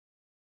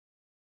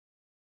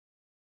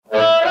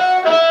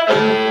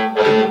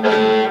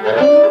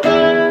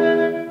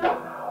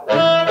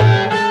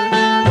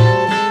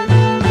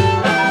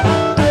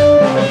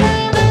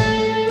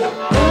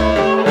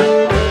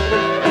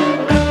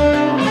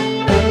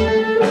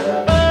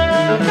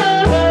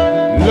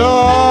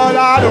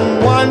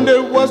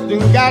wondered what's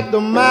done got the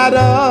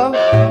matter.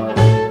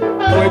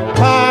 With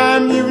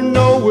time, you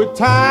know, with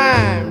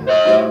time,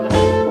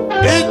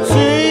 it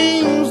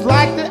seems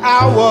like the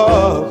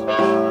hours.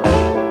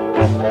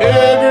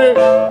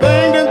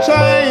 Everything done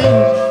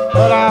changed,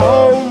 but I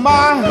hold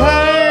my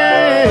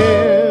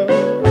hand.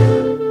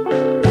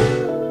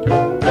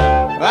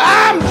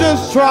 I'm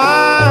just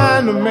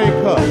trying to make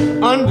her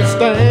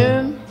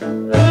understand.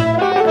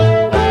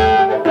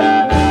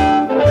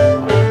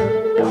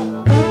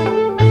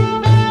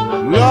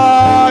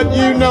 Lord,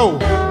 you know,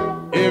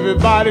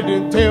 everybody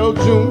done tell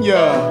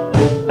Junior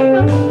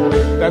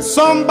that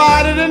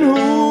somebody done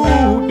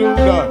hoodoo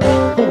the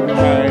hoodoo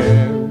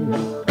man.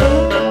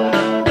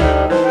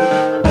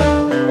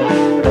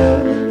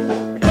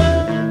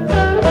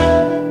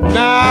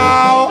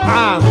 Now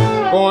I'm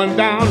going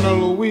down to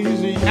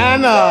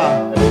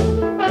Louisiana,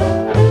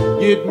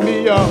 get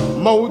me a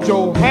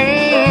mojo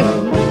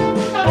hand.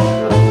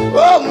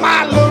 Oh,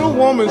 my little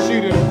woman, she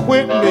done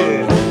quit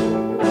me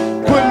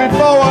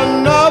for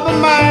another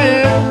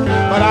man,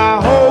 but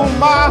I hold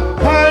my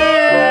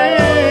hand.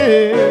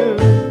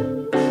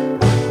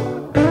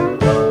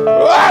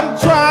 I'm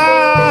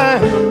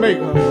trying to make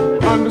her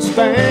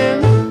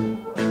understand.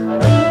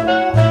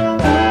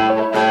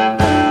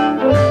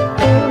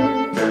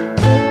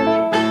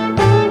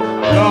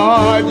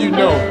 Lord, you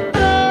know,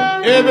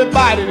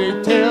 everybody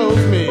that tells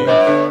me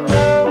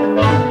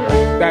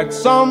that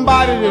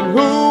somebody that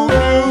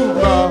hoodoo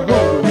the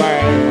hoodoo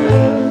man.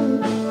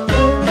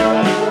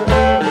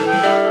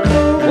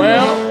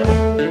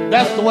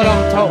 That's what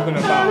I'm talking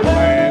about,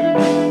 man.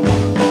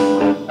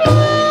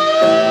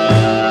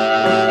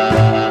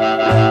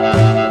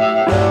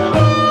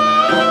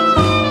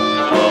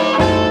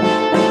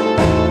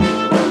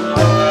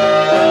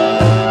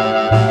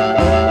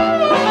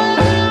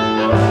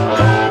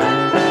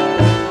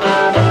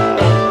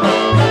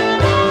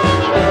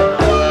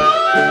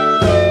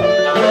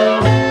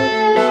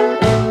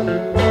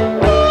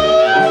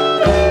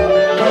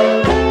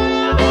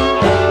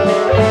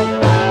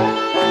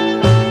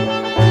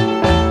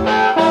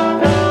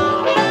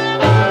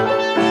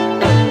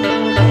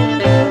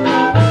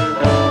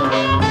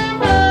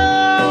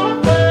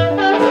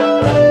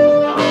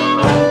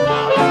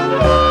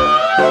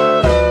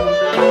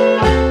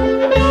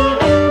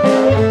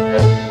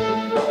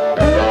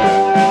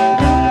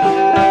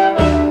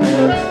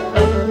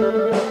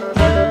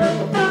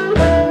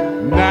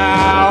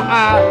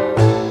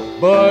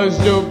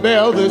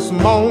 This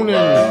morning,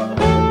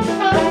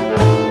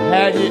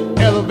 had your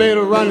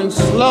elevator running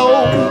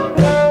slow.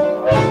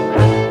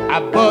 I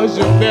buzzed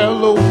your bell,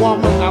 little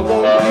woman. I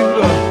want you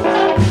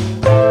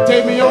to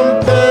take me on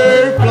the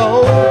third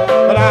floor,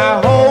 but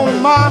I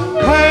hold my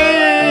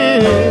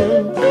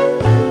hand.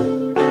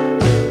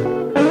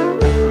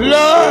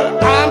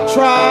 Lord, I'm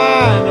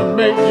trying to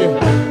make you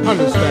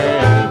understand.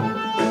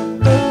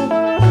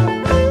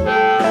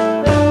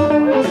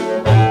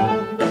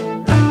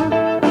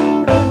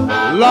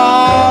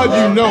 Lord,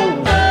 you know,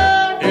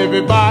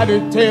 everybody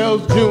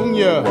tells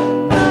Junior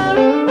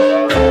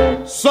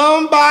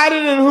somebody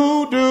done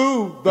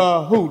hoodoo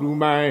the hoodoo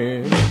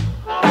man.